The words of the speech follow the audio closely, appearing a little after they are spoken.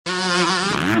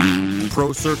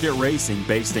Pro Circuit Racing,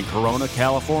 based in Corona,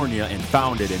 California, and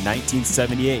founded in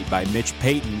 1978 by Mitch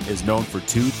Payton, is known for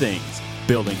two things: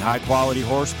 building high-quality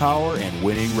horsepower and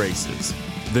winning races.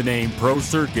 The name Pro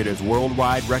Circuit is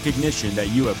worldwide recognition that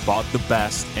you have bought the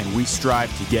best, and we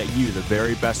strive to get you the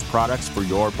very best products for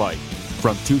your bike.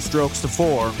 From 2 strokes to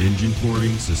 4, engine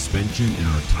porting, suspension, and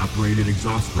our top-rated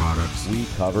exhaust products, we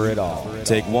cover it all.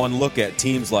 Take one look at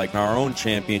teams like our own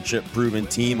championship-proven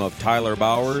team of Tyler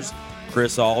Bowers,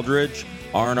 Chris Aldridge,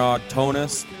 Arnaud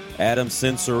Tonis, Adam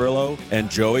Cincerillo, and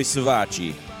Joey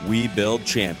Savacci. We build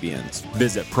champions.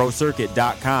 Visit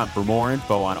ProCircuit.com for more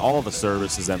info on all the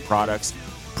services and products.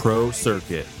 Pro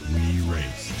Circuit. we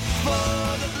race.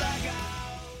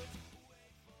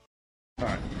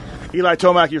 Eli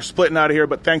Tomac, you're splitting out of here,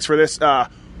 but thanks for this.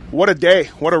 What a day.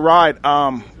 What a ride.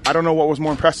 I don't know what was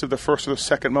more impressive, the first or the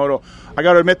second moto. I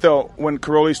got to admit, though, when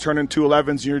Caroli's turning 211s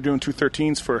and you're doing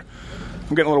 213s,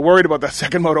 I'm getting a little worried about that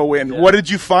second moto win. Yeah. What did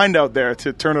you find out there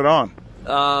to turn it on?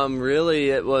 Really,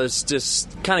 it was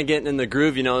just kind of getting in the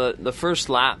groove. You know, the first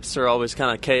laps are always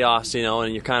kind of chaos, you know,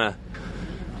 and you're kind of,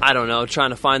 I don't know,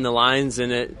 trying to find the lines,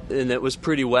 and it was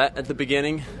pretty wet at the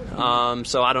beginning.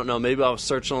 So I don't know, maybe I was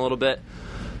searching a little bit.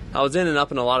 I was ending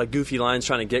up in a lot of goofy lines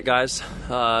trying to get guys,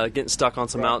 getting stuck on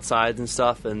some outsides and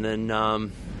stuff. And then,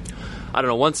 I don't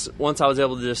know, once I was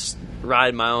able to just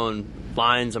ride my own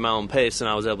lines at my own pace, and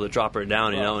I was able to drop her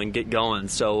down, you know, and get going.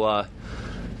 So,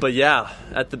 but yeah,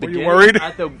 at the beginning, were you worried?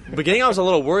 At the beginning, I was a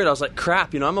little worried. I was like,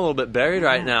 crap, you know, I'm a little bit buried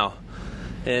right now.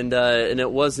 And it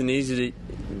wasn't easy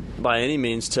by any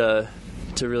means to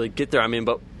really get there. I mean,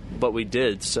 but we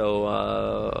did, so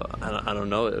I don't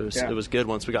know. It was good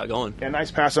once we got going. Yeah, nice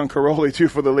pass on Caroli too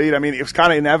for the lead. I mean, it was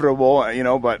kind of inevitable, you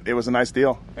know, but it was a nice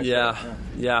deal. Yeah.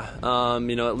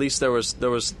 You know, at least there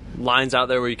was lines out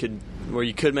there where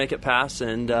you could make it pass,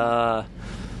 and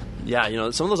yeah, you know,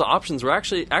 some of those options were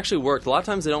actually worked. A lot of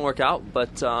times they don't work out,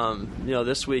 but you know,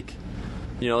 this week,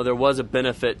 you know, there was a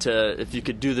benefit to if you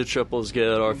could do the triples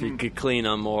good, or if you could clean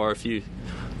them, or if you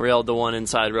railed the one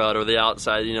inside rut or the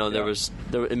outside, you know,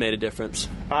 it made a difference.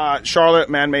 Charlotte,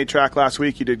 man-made track last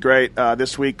week. You did great.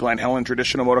 This week, Glen, Helen,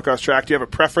 traditional motocross track. Do you have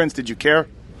a preference? Did you care?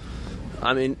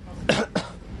 I mean, I'm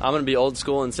going to be old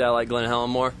school and say I like Glen Helen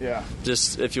more. Yeah.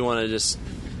 Just if you want to just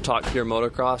talk pure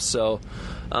motocross. So,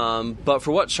 but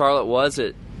for what Charlotte was,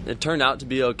 it turned out to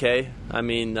be okay. I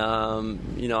mean,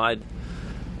 you know,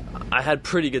 I had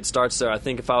pretty good starts there. I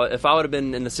think if I would have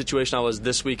been in the situation I was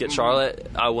this week at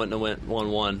Charlotte, I wouldn't have went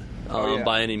 1-1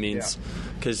 by any means,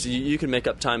 because you can make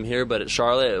up time here, but at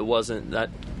Charlotte it wasn't that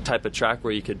type of track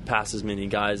where you could pass as many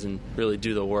guys and really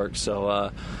do the work.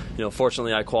 So, you know,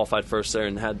 fortunately I qualified first there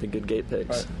and had the good gate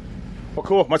picks. Right. Well,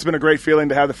 cool. Must have been a great feeling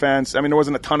to have the fans. I mean, there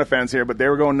wasn't a ton of fans here, but they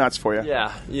were going nuts for you.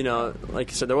 Yeah, you know, like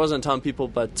you said, there wasn't a ton of people,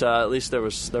 but at least there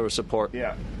was support.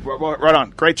 Yeah, well, right on.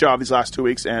 Great job these last 2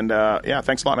 weeks, and yeah,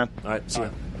 thanks a lot, man. All right, see ya.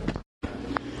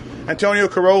 Antonio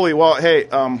Caroli. Well, hey,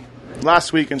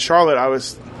 last week in Charlotte, I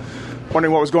was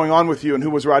wondering what was going on with you and who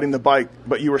was riding the bike,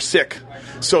 but you were sick.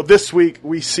 So this week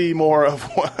we see more of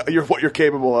what you're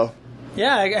capable of.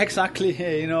 Yeah,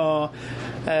 exactly. You know,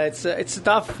 it's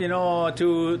tough, you know,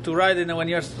 to ride when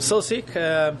you're so sick.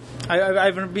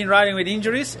 I've been riding with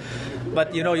injuries,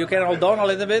 but you know you can hold on a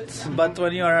little bit. But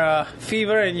when you're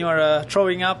fever and you're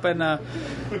throwing up and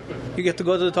you get to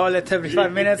go to the toilet every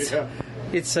 5 minutes,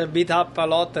 it's beat up a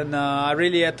lot. And I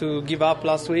really had to give up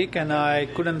last week, and I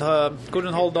couldn't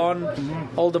hold on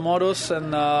all the motos.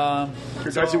 And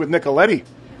you're actually with Nicoletti.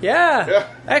 Yeah,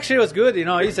 actually it was good. You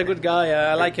know, he's a good guy.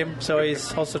 I like him, so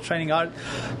he's also training hard.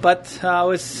 But I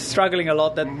was struggling a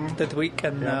lot that week,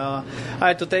 and I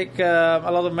had to take a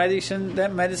lot of medicine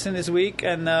this week.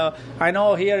 And I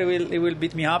know here it will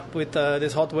beat me up with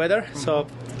this hot weather. So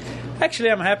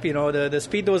actually, I'm happy. You know, the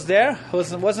speed was there.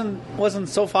 wasn't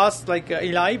so fast like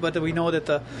Eli, but we know that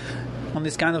on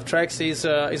this kind of tracks he's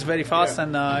very fast,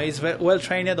 and he's well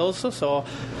trained also. So.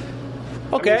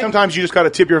 Okay. I mean, sometimes you just got to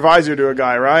tip your visor to a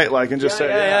guy, right? Like, and just say,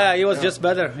 yeah, he was just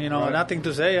better. You know, nothing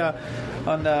to say.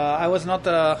 And I was not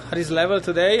at his level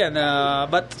today, and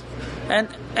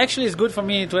actually it's good for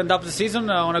me to end up the season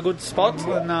on a good spot,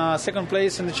 in second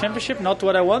place in the championship. Not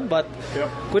what I want, but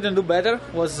couldn't do better.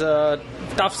 Was a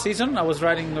tough season. I was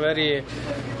riding very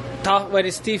tough,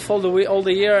 very stiff all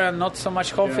the year, and not so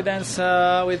much confidence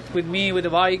with me with the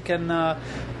bike, and.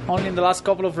 Only in the last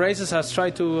couple of races I've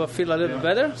tried to feel a little bit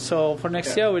better. So for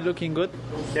next year we're looking good.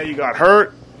 Yeah, you got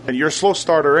hurt, and you're a slow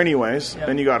starter anyways.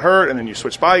 Then you got hurt, and then you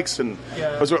switched bikes. And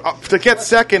to get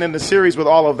second in the series with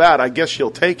all of that, I guess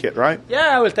you'll take it, right?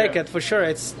 Yeah, I will take it for sure.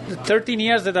 It's 13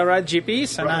 years that I ride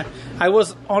GPs, and I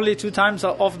was only 2 times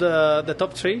off the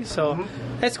top 3. So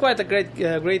it's quite a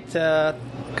great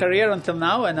career until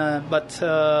now, and but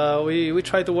we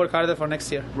try to work harder for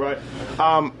next year. Right.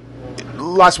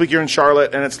 Last week you're in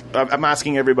Charlotte, and I'm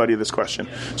asking everybody this question.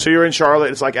 So you're in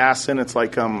Charlotte. It's like Assen. It's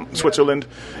like Switzerland,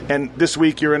 and this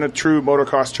week you're in a true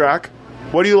motocross track.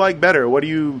 What do you like better? What do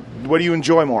you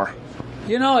enjoy more?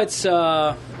 It's.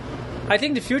 I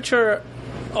think the future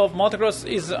of motocross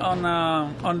is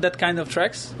on that kind of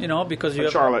tracks. Because you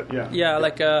have Charlotte.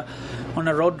 On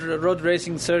a road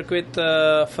racing circuit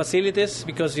facilities,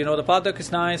 because the paddock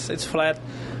is nice. It's flat.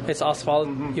 It's asphalt.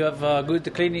 Mm-hmm. You have a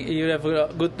good clinic. You have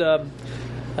a good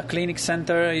a clinic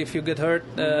center if you get hurt.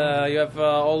 You have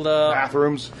all the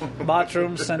bathrooms,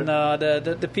 and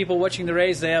the people watching the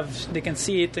race. They can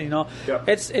see it. Yep.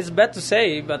 It's bad to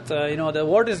say, but the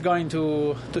world is going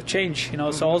to change.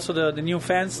 Mm-hmm. So also the new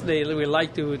fans, they will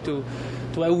like to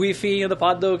have Wi-Fi in the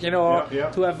paddock.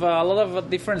 To have a lot of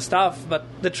different stuff. But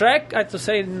the track, I have to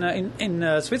say,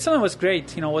 in Switzerland was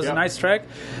great. Was a nice track.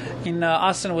 In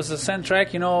Assen was a sand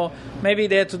track. Maybe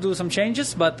they had to do some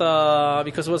changes, but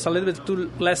because it was a little bit too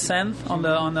less sand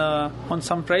on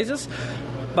some places.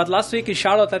 But last week in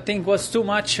Charlotte, I think was too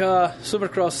much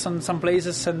supercross on some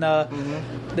places, and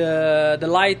the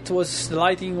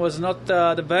lighting was not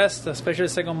the best, especially the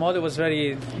second moto. It was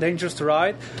very dangerous to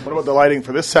ride. What about the lighting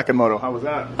for this second moto? How was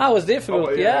that? It was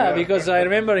difficult, because I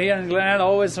remember here in Glen,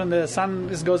 always when the sun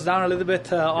goes down a little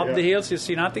bit up the hills, you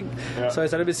see nothing, so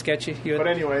it's a little bit sketchy. But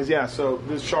anyways, so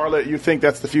this Charlotte, you think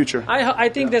that's the future? I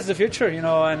think that's the future,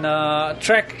 and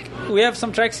track. We have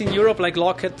some tracks in Europe like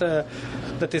Lockett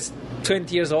that is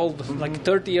 20 years old, like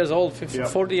 30 years old, 50,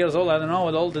 40 years old. I don't know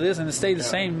what old it is, and it stayed the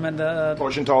same. And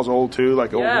Torchental's old too,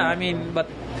 like old. Yeah, but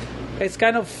it's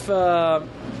kind of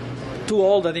too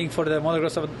old, I think, for the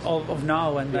motocross of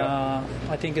now, and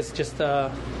I think it's just.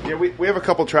 We have a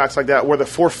couple tracks like that where the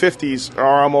 450s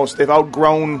are they've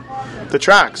outgrown the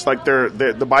tracks. Like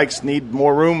the bikes need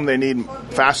more room, they need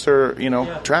faster,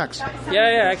 tracks.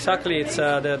 Yeah, exactly. It's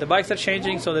the bikes are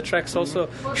changing, so the tracks also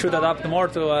should adapt more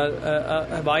to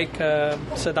a bike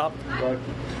setup. Right.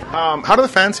 How do the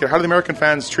fans here? How do the American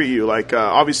fans treat you? Like,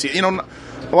 obviously,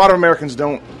 a lot of Americans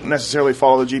don't necessarily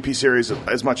follow the GP series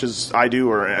as much as I do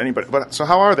or anybody. But so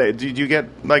how are they? Do you get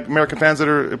like American fans that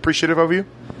are appreciative of you?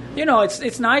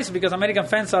 It's nice because American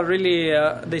fans are really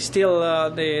they still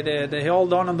they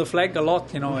hold on the flag a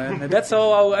lot, and that's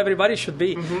how everybody should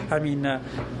be. I mean,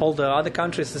 all the other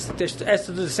countries has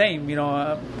to do the same.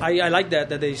 I like that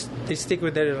they stick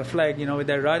with their flag, with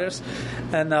their riders,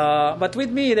 and but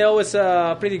with me they're always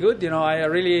pretty good. I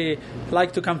really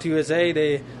like to come to USA.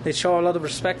 They show a lot of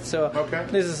respect. So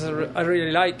this is I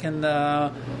really like, and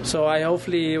so I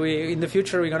hopefully in the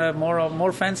future we're gonna have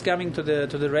more fans coming to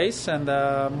the race, and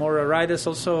more riders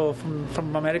also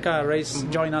from America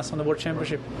join us on the World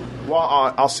Championship.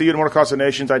 Well, I'll see you in Motocross of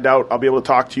Nations. I doubt I'll be able to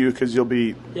talk to you because you'll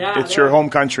be it's your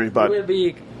home country, but it will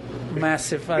be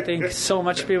massive. I think so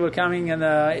much people coming, and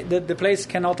the place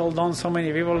cannot hold on so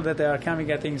many people that they are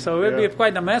coming. I think so. It will be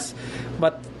quite a mess,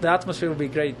 but the atmosphere will be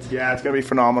great. Yeah, it's going to be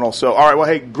phenomenal. So, all right, well,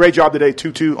 hey, great job today,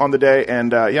 2-2 on the day,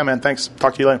 and man, thanks.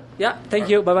 Talk to you later. Yeah, thank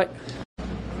you. Bye bye.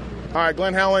 All right,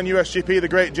 Glen, Helen, USGP, the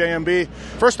great JMB.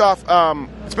 First off,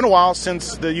 it's been a while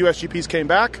since the USGPs came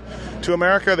back to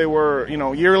America. They were,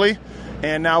 yearly,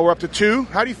 and now we're up to 2.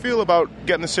 How do you feel about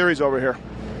getting the series over here?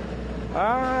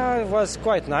 It was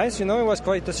quite nice. It was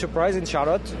quite a surprise in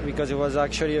Charlotte because it was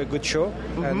actually a good show,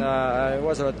 and it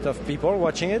was a lot of people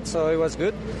watching it, so it was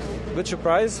good. Good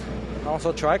surprise.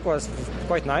 Also, track was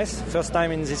quite nice. First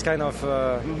time in this kind of,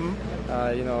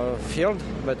 field,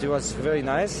 but it was very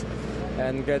nice.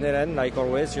 And Glen, like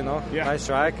always, nice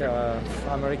track,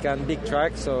 American big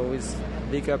track, so with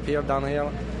big uphill,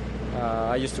 downhill.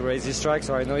 I used to race this track,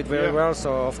 so I know it very well.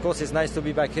 So of course it's nice to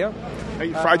be back here. Hey,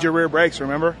 you fried your rear brakes,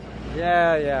 remember?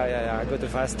 Yeah. I go too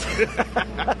fast.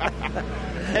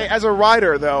 Hey, as a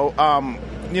rider though,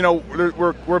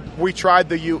 we tried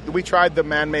the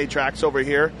man-made tracks over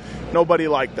here. Nobody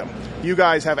liked them. You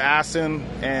guys have Assen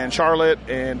and Charlotte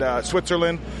and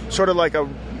Switzerland, sort of like a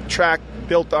track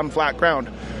built on flat ground.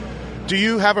 Do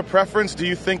you have a preference? Do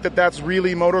you think that that's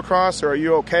really motocross, or are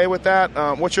you okay with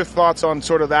that? What's your thoughts on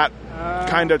sort of that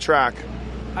kind of track?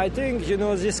 I think,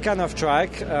 this kind of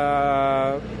track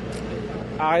are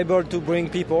able to bring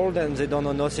people that they don't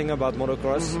know nothing about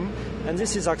motocross. And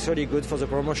this is actually good for the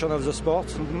promotion of the sport,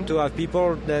 to have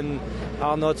people that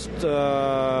are not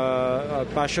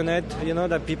passionate,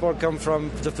 that people come from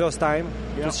the first time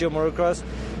to see a motocross.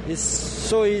 It's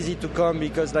so easy to come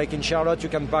because, like in Charlotte, you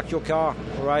can park your car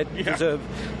to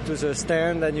the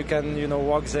stand, and you can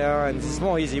walk there, and it's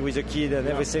more easy with a kid and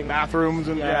everything. Bathrooms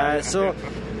and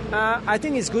I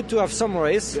think it's good to have some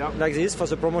race like this for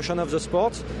the promotion of the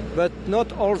sport, but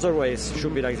not all the race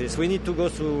should be like this. We need to go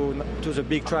to the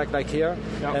big track like here,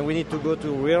 and we need to go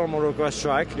to real motocross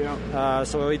track.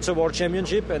 So it's a world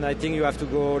championship, and I think you have to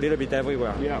go a little bit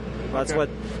everywhere. That's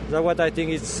what I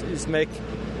think is make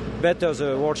better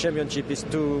the world championship, is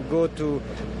to go to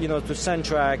to sand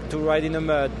track, to ride in the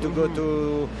mud, to go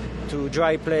to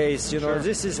dry place.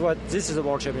 This is a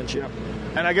world championship.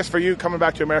 And I guess for you, coming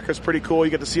back to America is pretty cool.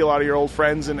 You get to see a lot of your old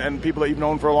friends and people that you've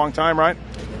known for a long time, right?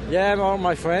 Yeah, all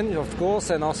my friends, of course,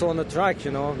 and also on the track.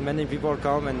 Many people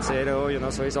come and say hello.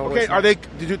 So it's always. Okay, are they?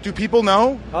 Do people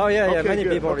know? Oh yeah, okay, many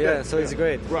good. people. Okay. Yeah, so it's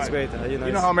great. Right. It's great. You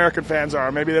know how American fans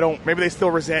are. Maybe they don't. Maybe they still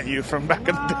resent you from back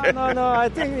in the day. No.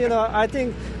 I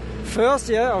think. First,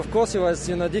 of course, it was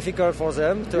difficult for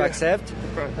them to accept.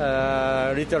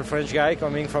 Little French guy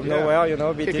coming from nowhere,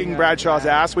 beating, kicking Bradshaw's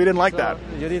ass. We didn't like that.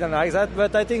 You didn't like that,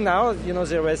 but I think now,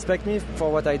 they respect me for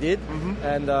what I did,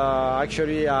 and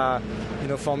actually,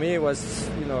 for me, it was,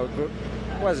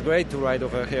 was great to ride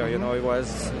over here. It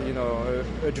was,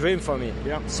 a dream for me.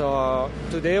 So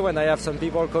today, when I have some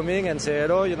people coming and say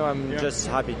hello, I'm just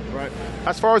happy. Right.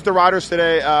 As far as the riders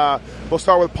today, we'll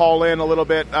start with Paul Lynn a little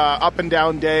bit. Up and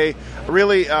down day,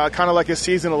 really kind of like his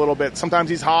season a little bit. Sometimes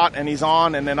he's hot and he's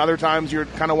on, and then other times you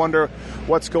kind of wonder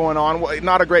what's going on.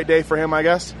 Not a great day for him, I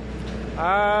guess.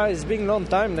 It's been a long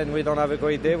time that we don't have a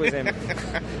great day with him.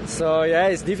 So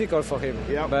it's difficult for him.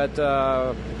 But.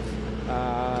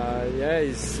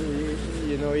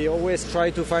 He always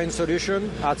tries to find solution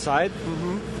outside,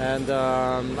 and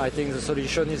I think the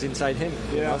solution is inside him.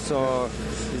 So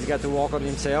he's got to work on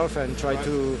himself and try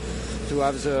to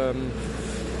have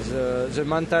the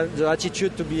mental, the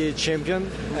attitude to be a champion,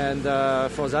 and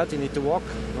for that he needs to work.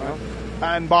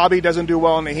 And Bobby doesn't do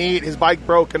well in the heat. His bike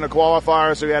broke in the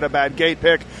qualifier, so he had a bad gate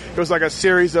pick. It was like a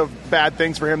series of bad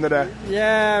things for him today.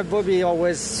 Yeah, Bobby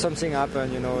always something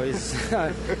happen. He's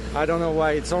I don't know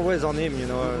why. It's always on him.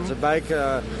 The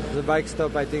bike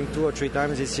stopped I think 2 or 3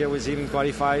 times this year with him in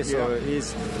qualify. So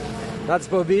that's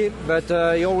Bobby, but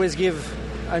he always give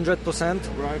 100%.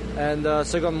 Right. And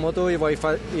second moto, he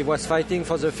was fighting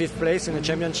for the 5th place in the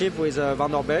championship with Van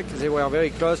der Beek. They were very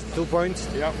close, 2 points.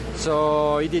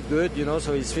 So he did good,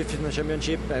 so he's 5th in the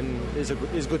championship, and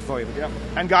it's good for him.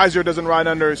 And Geyser doesn't ride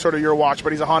under sort of your watch,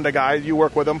 but he's a Honda guy. You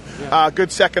work with him.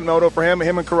 Good second moto for him.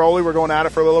 Him and Caroli were going at it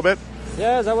for a little bit.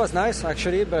 Yeah, that was nice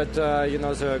actually, but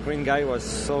the green guy was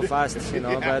so fast,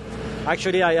 But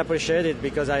actually, I appreciate it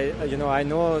because I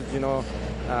know.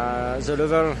 The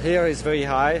level here is very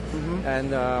high,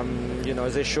 and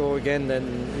they show again. Then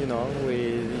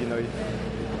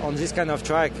on this kind of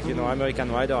track,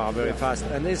 American riders are very fast,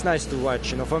 and it's nice to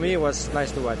watch. For me, it was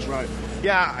nice to watch. Right.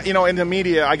 Yeah. In the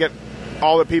media, I get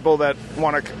all the people that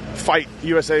want to fight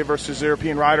USA versus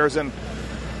European riders, and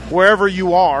wherever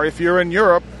you are, if you're in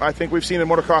Europe, I think we've seen in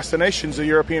Motocross the Nations, the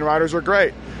European riders are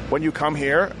great. When you come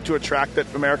here to a track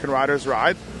that American riders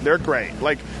ride, they're great.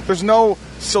 Like, there's no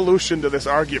solution to this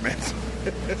argument.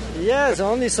 Yeah, the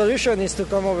only solution is to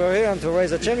come over here and to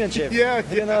race a championship.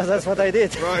 That's what I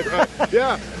did. Right.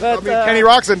 Yeah. But Kenny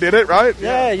Roczen did it, right?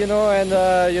 Yeah.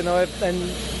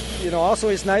 And also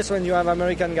it's nice when you have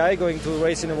American guy going to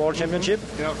race in a world championship.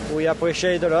 We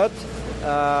appreciate a lot.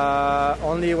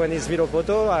 Only when it's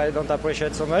Vilopoto, I don't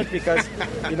appreciate so much because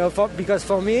because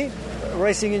for me,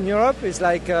 racing in Europe is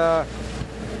like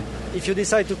if you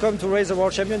decide to come to race a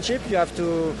world championship, you have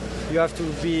to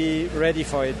be ready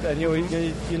for it, and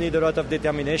you need a lot of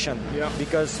determination.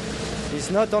 Because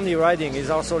it's not only riding; it's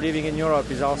also living in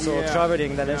Europe. It's also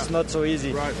traveling. Then it's not so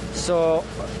easy. Right. So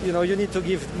you need to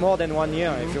give more than 1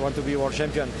 year if you want to be world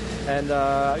champion. And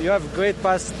you have great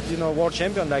past world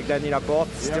champion like Danny Laporte,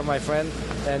 still my friend.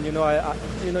 And you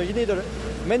need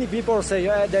many people say,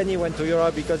 Danny went to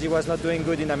Europe because he was not doing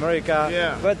good in America.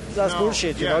 But that's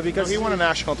bullshit, because he won a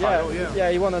national title.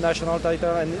 He won a national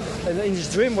title, and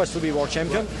his dream was to be world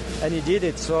champion, and he did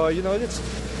it. So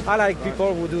I like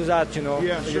people who do that.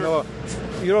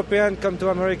 European come to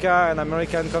America and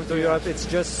American come to Europe. It's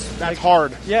just that's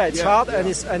hard. Yeah, it's hard, and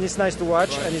it's nice to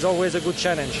watch, and it's always a good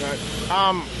challenge. Right.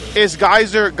 Is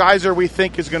Geyser? We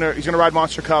think he's gonna ride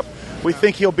Monster Cup. We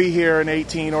think he'll be here in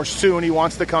 18 or soon. He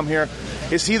wants to come here.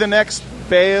 Is he the next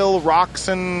Bale,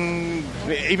 Roczen,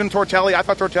 even Tortelli? I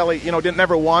thought Tortelli,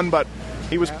 never won, but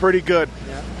he was pretty good.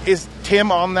 Is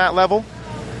Tim on that level?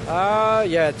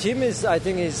 Tim I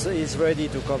think is ready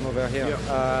to come over here.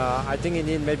 I think he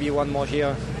need maybe 1 more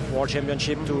year world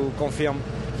championship to confirm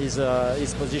his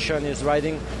position, his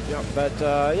riding. But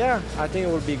I think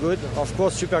it will be good. Of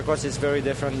course, Supercross is very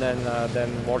different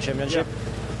than world championship.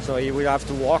 So he will have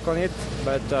to work on it,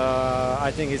 but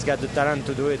I think he's got the talent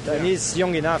to do it. And he's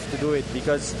young enough to do it,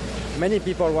 because many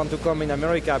people want to come in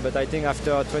America, but I think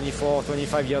after 24,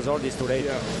 25 years old, it's too late.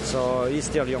 Yeah. So he's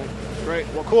still young. Great.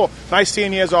 Well, cool. Nice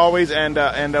seeing you as always, and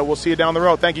we'll see you down the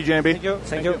road. Thank you, JMB. Thank you.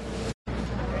 Thank you.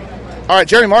 All right,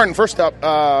 Jerry Martin, first up,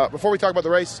 before we talk about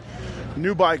the race,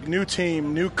 new bike, new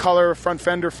team, new color front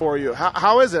fender for you.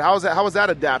 How is it? How was that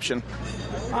adaptation?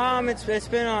 It's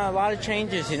been a lot of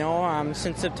changes,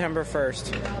 since September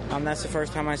 1st. That's the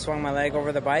first time I swung my leg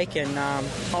over the bike, and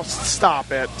oh,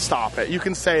 stop it! You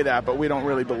can say that, but we don't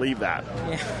really believe that.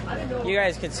 Yeah, you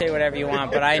guys can say whatever you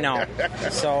want, but I know.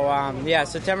 So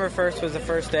September 1st was the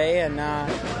first day, and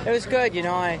it was good.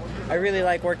 I really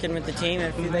like working with the team,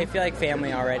 and they feel like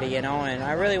family already. And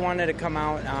I really wanted to come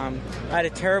out. I had a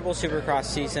terrible Supercross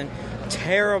season.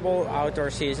 Terrible outdoor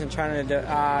season, trying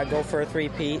to go for a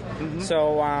three-peat.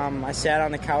 So I sat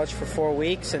on the couch for 4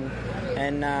 weeks and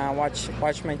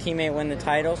watched my teammate win the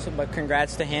title. So, but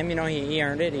congrats to him. He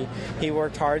earned it. He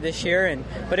worked hard this year,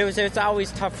 but it's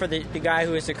always tough for the guy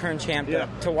who is the current champ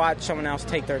to watch someone else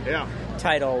take their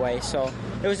title away. So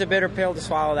it was a bitter pill to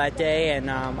swallow that day,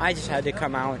 and I just had to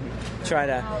come out and try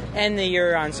to end the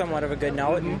year on somewhat of a good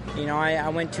note. And I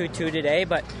went 2-2 today,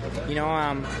 but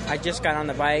I just got on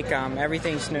the bike.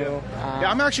 Everything's new.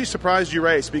 I'm actually surprised you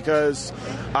raced, because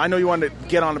I know you wanted to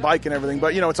get on the bike and everything,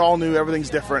 but it's all new, everything's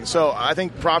different. So I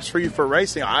think props for you for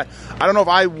racing. I don't know if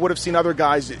I would have seen other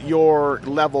guys at your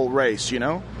level race.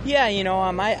 Yeah,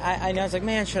 I was like,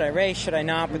 man, should I race? Should I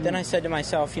not? But then I said to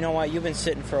myself, you know what? You've been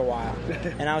sitting for a while,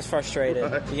 and I was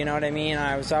frustrated. You know what I mean?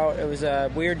 I was out. It was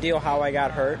a weird deal how I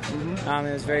got hurt. It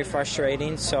was very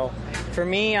frustrating. So for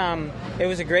me, it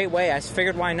was a great way. I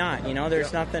figured, why not?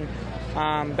 There's nothing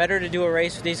better to do a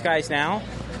race with these guys now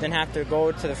than have to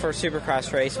go to the first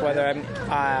Supercross race, whether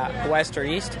I'm west or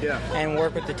east, and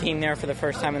work with the team there for the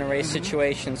first time in a race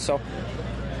situation. So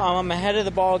I'm ahead of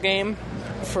the ball game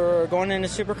for going into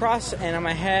Supercross, and I'm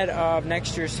ahead of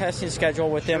next year's testing schedule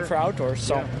with them for outdoors.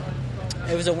 So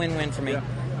it was a win-win for me.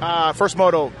 First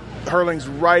moto, Hurling's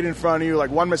right in front of you.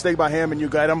 Like one mistake by him, and you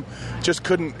got him. Just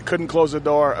couldn't close the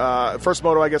door. First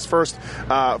moto, I guess.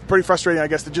 Pretty frustrating, I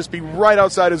guess, to just be right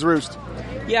outside his roost.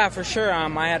 Yeah, for sure.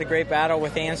 I had a great battle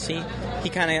with Anstey. He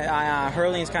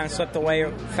Hurling's kind of slipped away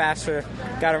faster,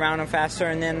 got around him faster,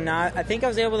 and then I think I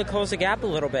was able to close the gap a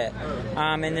little bit.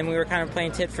 And then we were kind of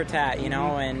playing tit for tat,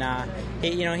 and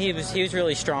he was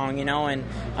really strong, and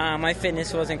my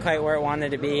fitness wasn't quite where it wanted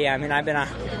to be. I mean,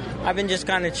 I've been just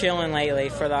kind of chilling lately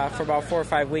for about 4 or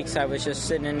 5 weeks. I was just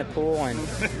sitting in the pool and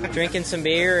drinking some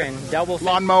beer and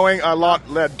lawn mowing,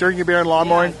 drinking beer and lawn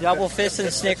mowing. Double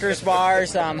fisting Snickers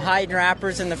bars, hiding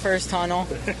wrappers in the first tunnel.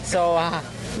 So.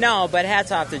 No, but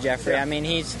hats off to Jeffrey. I mean,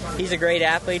 he's a great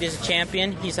athlete. He's a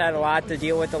champion. He's had a lot to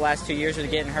deal with the last 2 years with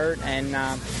getting hurt, and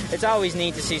it's always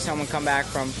neat to see someone come back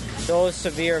from those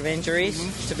severe of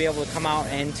injuries to be able to come out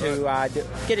and to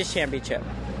get his championship.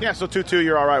 Yeah, so 2-2,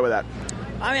 you're all right with that.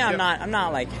 I mean, I'm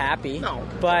not like happy,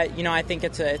 but I think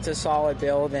it's a solid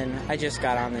build, and I just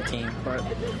got on the team.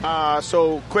 Right.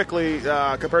 So quickly,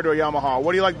 compared to a Yamaha,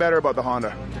 what do you like better about the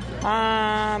Honda?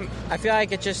 I feel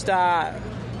like it just.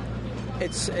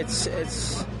 It's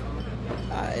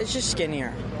just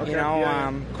skinnier, Okay.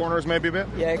 Corners maybe a bit.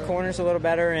 Yeah, corners a little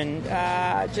better, and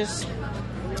just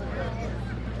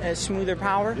a smoother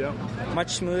power. Yeah.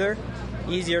 Much smoother,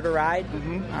 easier to ride.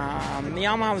 The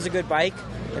Yamaha was a good bike.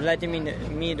 It led to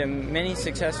me to many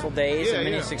successful days and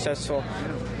many successful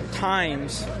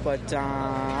times, but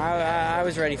I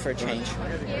was ready for a change.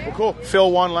 Well, cool.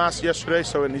 Phil won yesterday,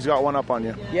 and he's got one up on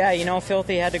you. Yeah,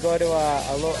 Filthy had to go to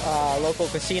a local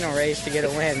casino race to get a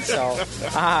win, so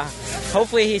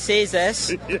hopefully he sees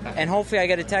this, and hopefully I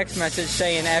get a text message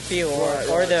saying F you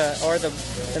or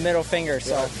the middle finger.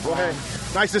 So well, hey,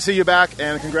 nice to see you back,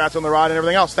 and congrats on the ride and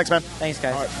everything else. Thanks, man. Thanks,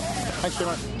 guys. All right. Thanks very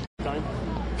much.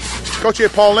 Coach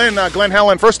Paul Lynn, Glen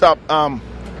Helen, first up.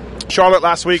 Charlotte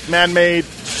last week, man-made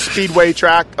speedway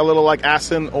track, a little like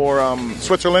Assen or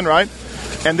Switzerland, right?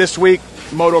 And this week,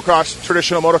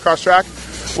 traditional motocross track.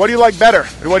 What do you like better?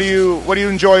 What do you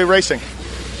enjoy racing?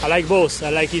 I like both. I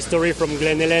like history from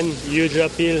Glen Helen, huge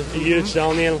uphill, huge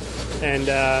downhill, and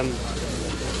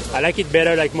I like it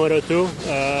better like Moto 2.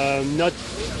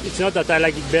 It's not that I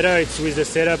like it better. It's with the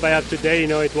setup I have today.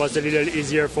 It was a little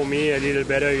easier for me, a little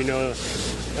better.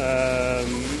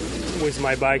 With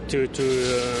my bike to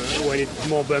when it's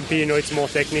more bumpy, it's more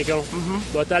technical.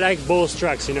 But I like both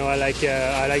tracks. I like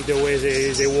the way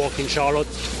they walk in Charlotte.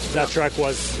 That track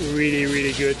was really,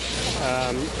 really good.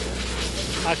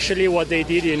 Actually, what they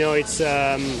did, it's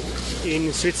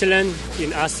in Switzerland,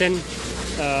 in Assen,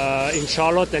 in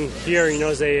Charlotte, and here,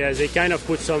 they kind of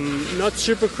put some not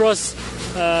supercross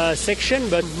section,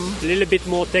 but a little bit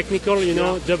more technical,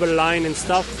 double line and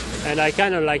stuff, and I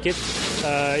kind of like it.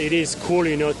 It is cool,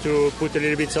 to put a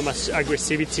little bit some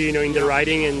aggressivity, in the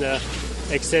riding, and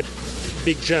except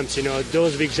big jumps,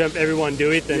 those big jumps, everyone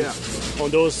do it, and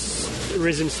on those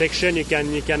rhythm section you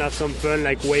can have some fun,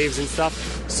 like waves and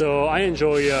stuff. So I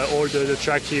enjoy all the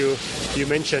track you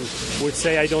mentioned. Would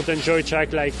say I don't enjoy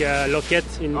track like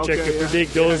Loket in Czech Republic.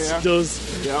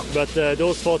 But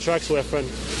those 4 tracks were fun.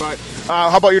 Right.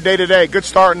 How about your day today? Good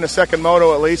start in the second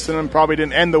moto at least, and then probably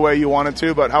didn't end the way you wanted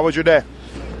to. But how was your day?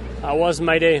 Was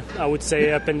my day, I would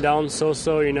say, up and down.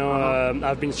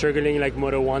 I've been struggling like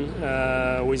Moto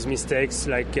 1 with mistakes.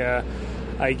 Like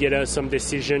I get some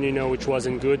decision, which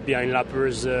wasn't good behind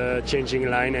lappers,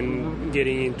 changing line and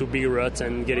getting into big ruts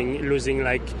and losing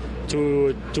like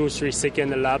 2-3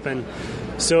 seconds a lap. And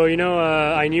so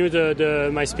I knew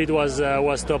my speed was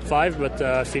top 5,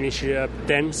 but finished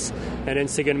 10th. And then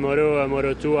second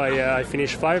Moto 2, I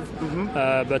finished 5.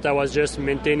 But I was just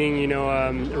maintaining,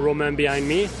 Romain behind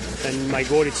me, and my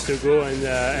goal is to go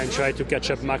and try to catch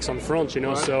up Max on front,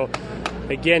 Right. So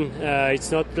again,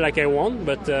 it's not like I won,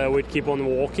 but we'll keep on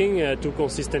walking. 2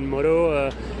 consistent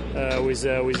Moto with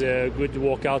a good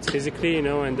workout physically,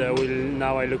 and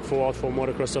now I look forward for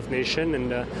Motocross of Nation.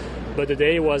 But the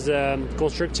day was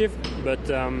constructive, but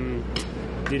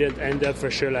didn't end up for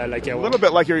sure like I wanted. A little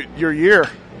bit like your year.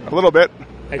 A little bit.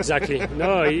 Exactly.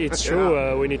 No, it's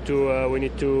true. We need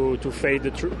to face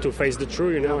the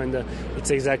truth, and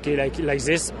it's exactly like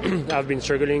this. I've been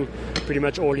struggling pretty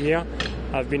much all year.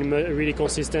 I've been really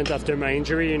consistent after my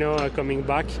injury, coming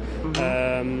back,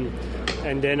 and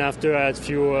then after I had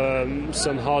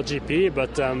some hard GP,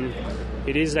 but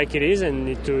it is like it is, and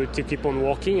need to keep on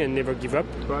walking and never give up.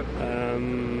 Right.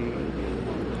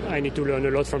 I need to learn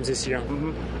a lot from this year.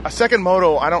 A second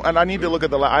moto, I need to look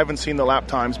at I haven't seen the lap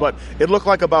times, but it looked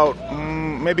like about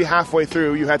maybe halfway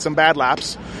through you had some bad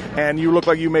laps, and you looked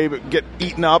like you may get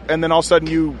eaten up, and then all of a sudden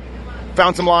you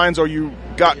found some lines, or you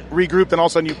got regrouped, and all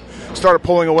of a sudden you started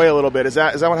pulling away a little bit. Is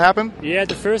that what happened? Yeah,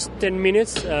 the first 10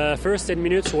 minutes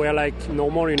were like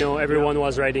normal. Everyone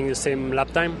was riding the same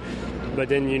lap time. But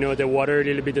then, the water, a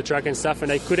little bit the track and stuff,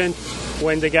 and I couldn't,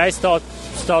 when the guys start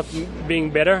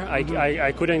being better,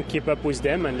 I couldn't keep up with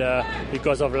them, and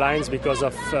because of lines, because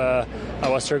of I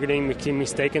was struggling, making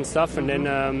mistakes and stuff, and then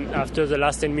after the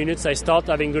last 10 minutes, I start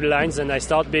having good lines, and I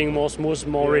start being more smooth,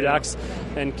 more relaxed,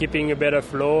 and keeping a better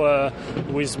flow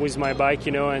with my bike,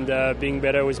 and being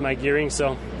better with my gearing,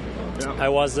 so I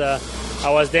was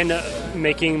then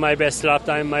making my best lap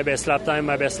time,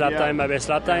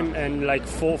 and like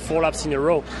four laps in a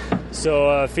row.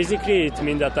 So physically, it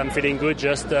means that I'm feeling good.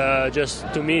 Just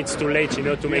to me, it's too late,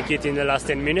 to make it in the last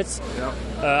 10 minutes.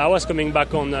 I was coming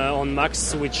back on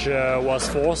max, which was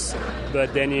fourth,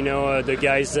 but then the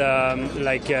guys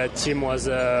Tim was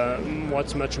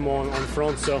much more on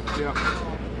front. So.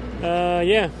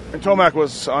 And Tomac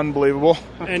was unbelievable.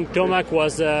 And Tomac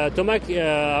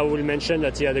I will mention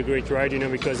that he had a great ride,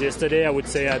 because yesterday I would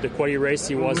say at the quali race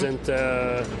he wasn't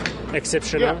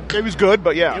exceptional. Yeah, it was good,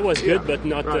 but it was good, but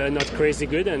not crazy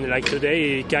good. And like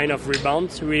today, he kind of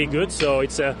rebounds really good. So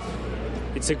it's a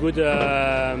good.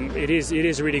 It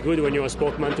is really good when you're a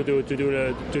sportsman to do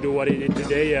what he did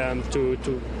today.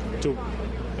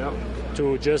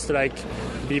 To just like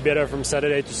be better from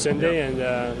Saturday to Sunday, and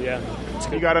it's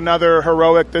good. You got another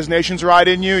heroic This Nations ride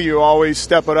in you. You always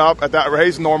step it up at that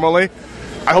race normally.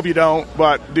 I hope you don't,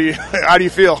 but how do you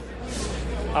feel?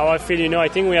 How I feel, I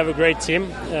think we have a great team.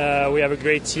 No,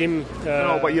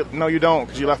 but you don't,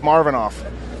 because you left Marvin off.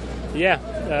 Yeah,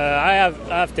 I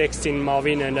have texted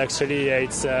Marvin, and actually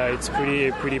it's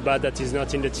pretty bad that he's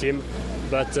not in the team,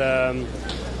 but.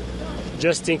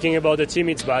 Just thinking about the team,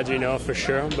 it's bad, for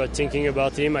sure. But thinking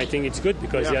about him, I think it's good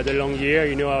because he had a long year.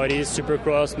 You know how it is,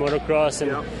 Supercross, Motocross,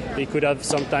 and he could have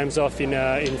some times off in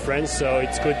France. So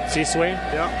it's good this way.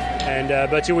 Yeah. And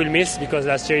but you will miss because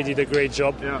last year he did a great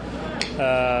job. Yeah.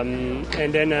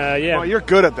 And then Well, you're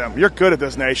good at them. You're good at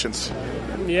This Nations.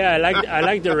 Yeah, I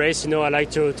like the race. I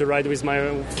like to ride with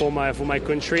for my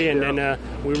country, and then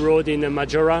we rode in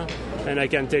Majora. And I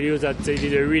can tell you that they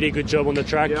did a really good job on the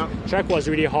track. Yeah. Track was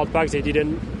really hard packed. They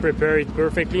didn't prepare it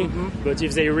perfectly. But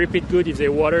if they rip it good, if they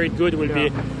water it good, it will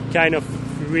be kind of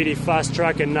really fast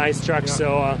track and nice track.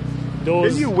 So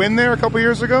Didn't you win there a couple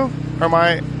years ago? Or am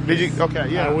I Did you? Okay,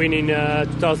 yeah. I win in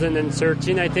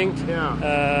 2013, I think.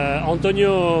 Yeah.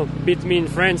 Antonio beat me in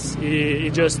France. He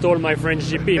just stole my French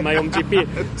GP, my home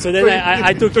GP. So then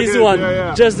I took his one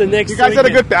just the next. You guys had a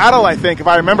good battle, I think, if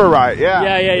I remember right.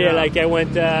 Yeah. Yeah. Like I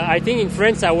went. I think in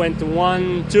France I went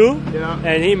 1-2,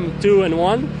 and him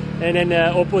 2-1. And then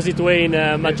opposite way in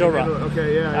Majora.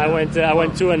 Okay, yeah. I went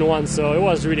 2-1, so it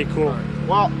was really cool.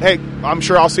 Well, hey, I'm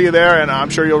sure I'll see you there, and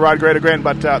I'm sure you'll ride great again.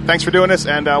 But thanks for doing this,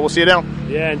 and we'll see you down.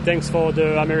 Yeah, and thanks for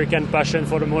the American passion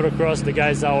for the motocross. The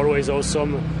guys are always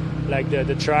awesome, like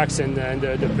the tracks and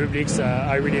the publics.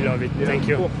 I really love it. Yeah. Thank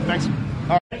you. Cool. Thanks.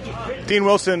 All right. Dean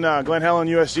Wilson, Glen, Helen,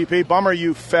 USGP. Bummer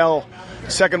you fell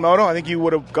second moto. I think you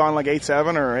would have gone like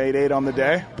 8-7 or 8-8 on the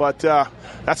day, but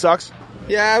that sucks.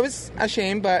 Yeah, it was a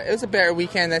shame, but it was a better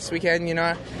weekend this weekend, you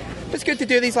know. It was good to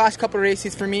do these last couple of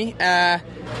races for me. It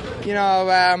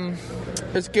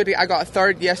was good. I got a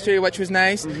third yesterday, which was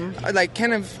nice. Like,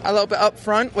 kind of a little bit up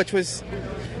front, which was,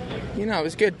 it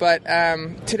was good. But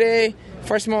today,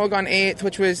 first moto I got 8th,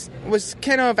 which was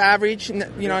kind of average,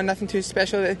 nothing too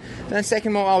special. Then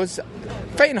second moto I was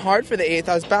fighting hard for the 8th.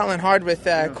 I was battling hard with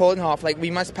Coldenhoff. Like,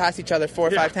 we must pass each other 4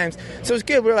 or 5 times. So it was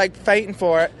good. We were, like, fighting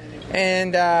for it.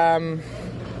 And,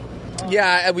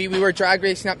 we were drag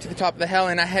racing up to the top of the hill,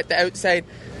 and I hit the outside,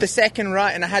 the second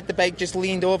rut, and I had the bike just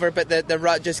leaned over, but the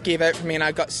rut just gave out for me, and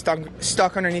I got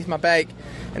stuck underneath my bike,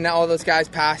 and all those guys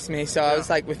passed me, so I was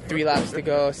like with 3 laps to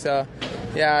go. So,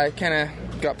 yeah, I kind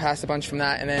of got past a bunch from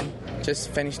that, and then just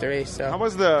finished the race. So. How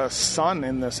was the sun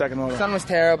in the second moto? The sun was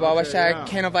terrible. I wish I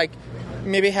kind of like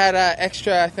maybe had an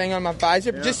extra thing on my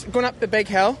visor. But just going up the big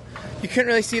hill, you couldn't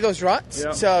really see those ruts,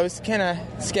 so it was kind of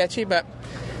sketchy. But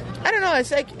I don't know.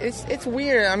 It's like it's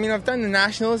weird. I mean, I've done the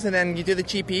nationals, and then you do the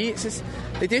GP. It's just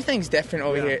they do things different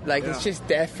over here. Like it's just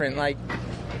different. Like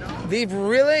they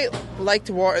really like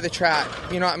to water the track.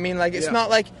 You know what I mean? Like it's not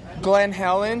like Glen,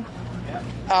 Helen.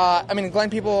 Glen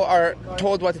people are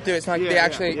told what to do. It's not like they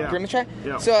actually groom the track.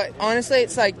 Yeah. So honestly,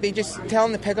 it's like they just tell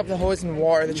them to pick up the hose and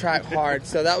water the track hard.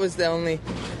 So that was the only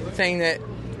thing that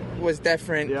was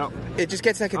different. Yeah. It just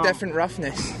gets like a different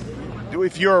roughness.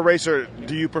 If you're a racer,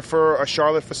 do you prefer a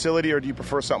Charlotte facility or do you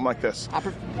prefer something like this?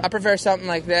 I prefer something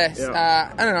like this.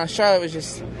 Yeah. I don't know. Charlotte was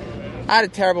just... I had a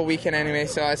terrible weekend anyway,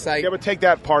 so it's like... Yeah, but take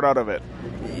that part out of it.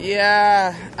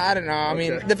 Yeah, I don't know. I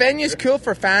mean, the venue's cool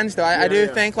for fans, though. I do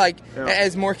think, like, it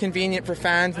is more convenient for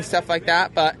fans and stuff like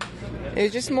that, but it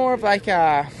was just more of like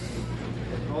I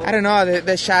don't know,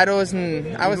 the shadows,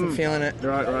 and I wasn't feeling it.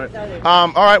 Right.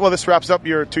 All right, well, this wraps up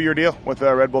your 2-year deal with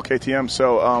Red Bull KTM,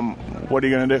 so what are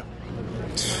you going to do?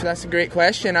 That's a great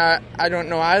question. I don't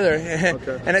know either.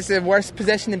 Okay. And it's the worst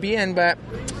position to be in, but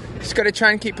just got to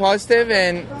try and keep positive,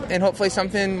 and hopefully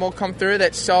something will come through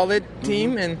that's solid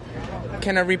team, and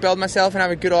kind of rebuild myself and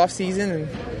have a good off season, and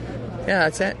yeah,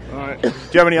 that's it. All right. Do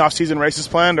you have any off season races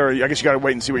planned, or I guess you got to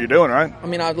wait and see what you're doing, right? I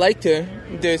mean, I'd like to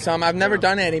do some. I've never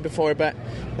done any before, but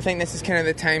I think this is kind of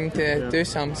the time to do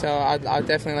some. So I'd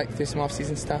definitely like to do some off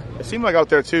season stuff. It seemed like out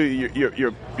there too.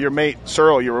 Your mate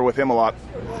Searle, you were with him a lot.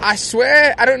 I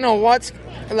swear, I don't know what's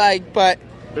like, but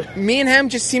me and him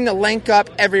just seem to link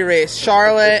up every race.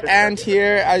 Charlotte and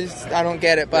here, I don't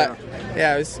get it, but.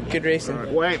 Yeah, it was good racing.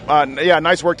 Right.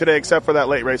 Nice work today, except for that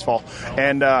late race fall.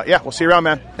 And, we'll see you around,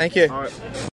 man. Thank you. All right.